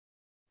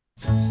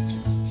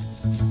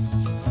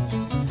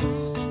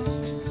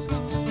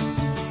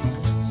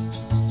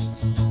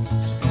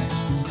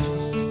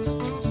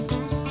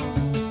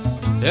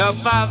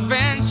If I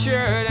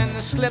ventured in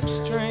the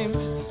slipstream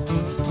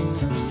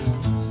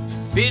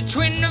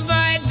between the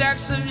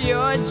viaducts of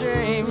your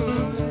dream,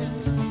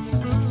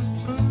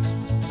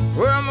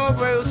 where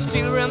mobile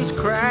steel rims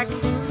crack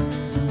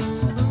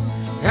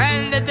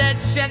and the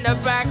ditch and the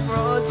back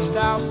road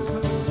stop,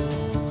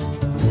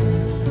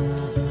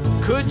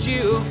 could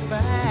you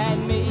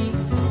find me?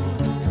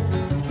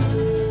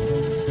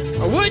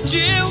 Or would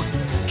you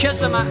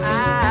kiss my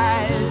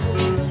eyes,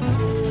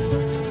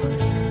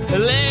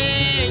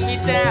 lay me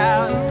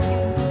down?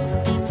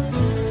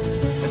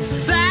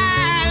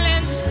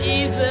 Silence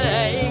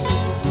easy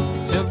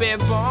to be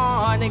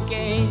born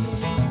again,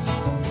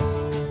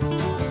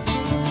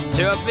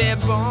 to be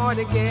born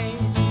again.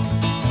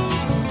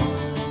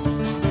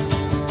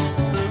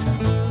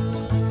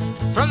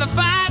 From the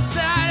far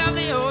side of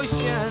the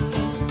ocean,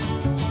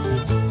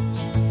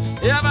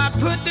 if I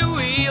put the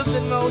wheels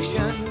in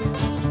motion,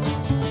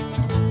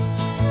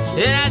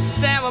 and I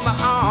stand with my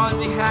arms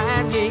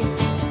behind me,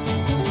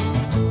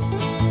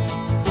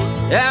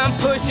 and I'm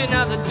pushing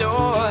out the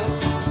door,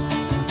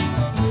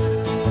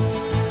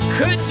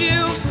 could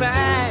you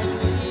find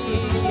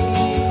me?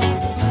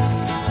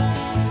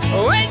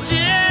 Would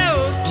you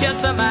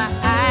kiss my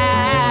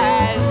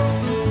eyes,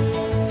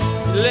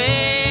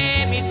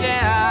 lay me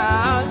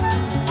down?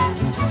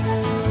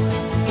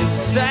 In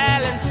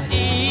silence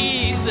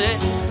easy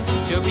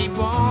to be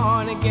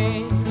born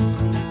again,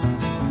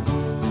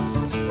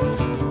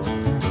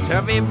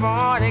 to be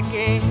born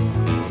again.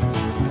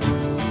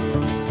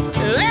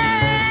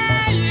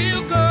 There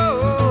you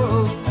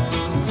go,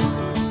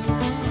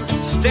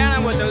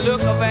 standing with the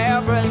look of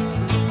avarice,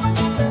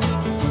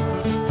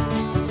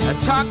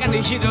 talking to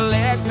you to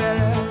let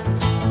better,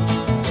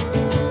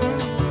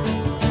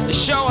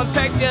 showing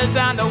pictures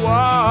on the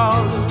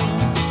wall,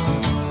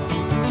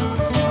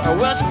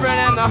 whispering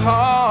in the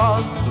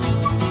hall.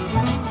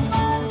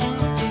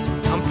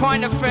 I'm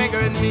pointing a finger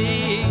at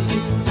me.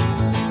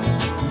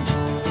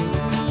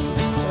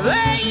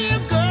 There you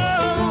go,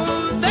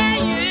 there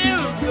you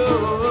go,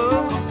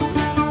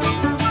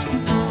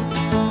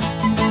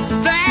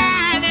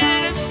 standing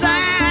in the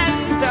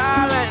sun,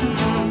 darling,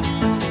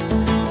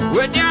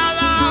 with your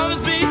arms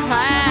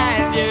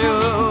behind you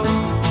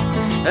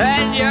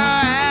and your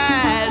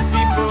eyes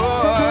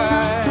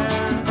before.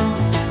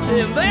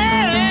 And there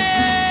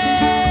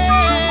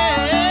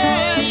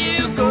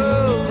you go,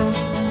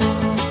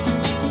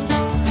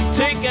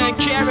 taking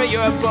care of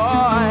your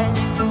boy.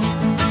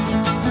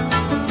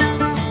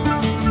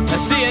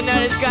 Seeing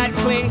that he's got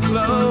clean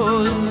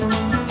clothes,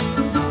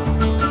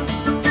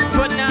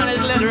 putting on his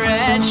little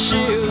red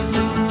shoes.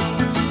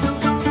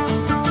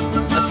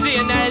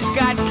 Seeing that he's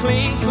got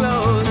clean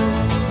clothes,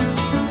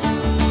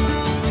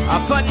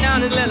 putting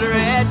on his little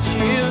red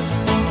shoes,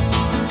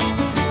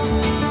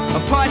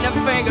 pointing a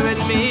finger at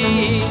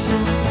me.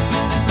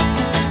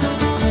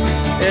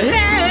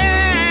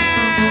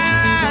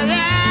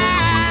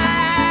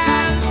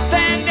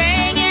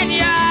 Standing in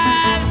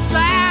your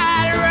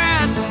side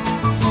rest,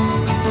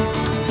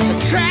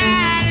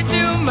 trying to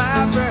do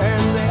my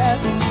very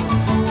best,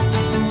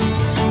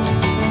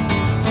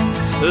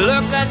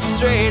 looking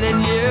straight at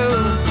you,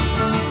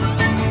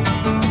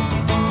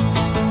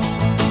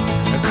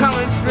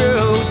 coming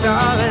through,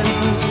 darling.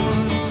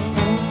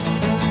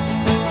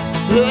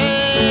 Yeah,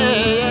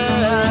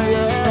 yeah,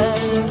 yeah,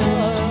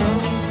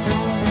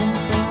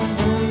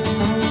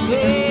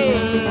 yeah.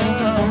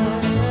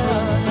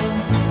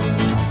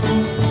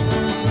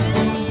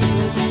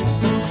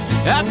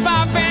 If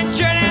I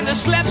ventured in the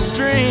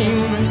slipstream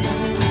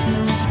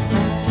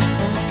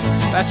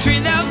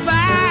between the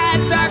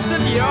viaducts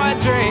of your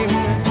dream,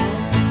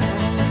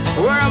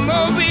 where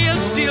mobile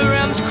steel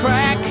rims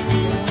crack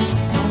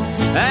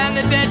and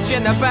the ditch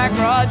in the back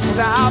road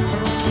stop,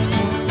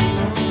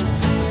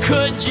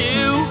 could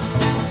you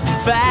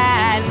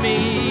find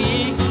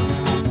me?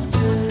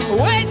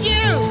 Would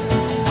you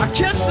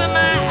kiss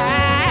my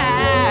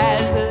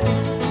eyes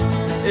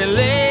and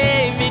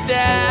lay me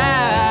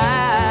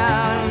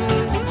down?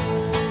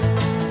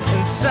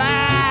 In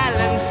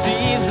silence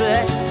easy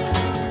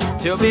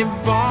to be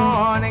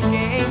born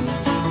again,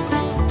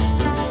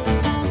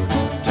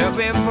 to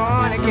be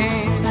born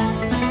again,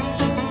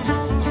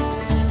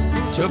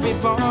 to be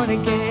born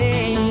again.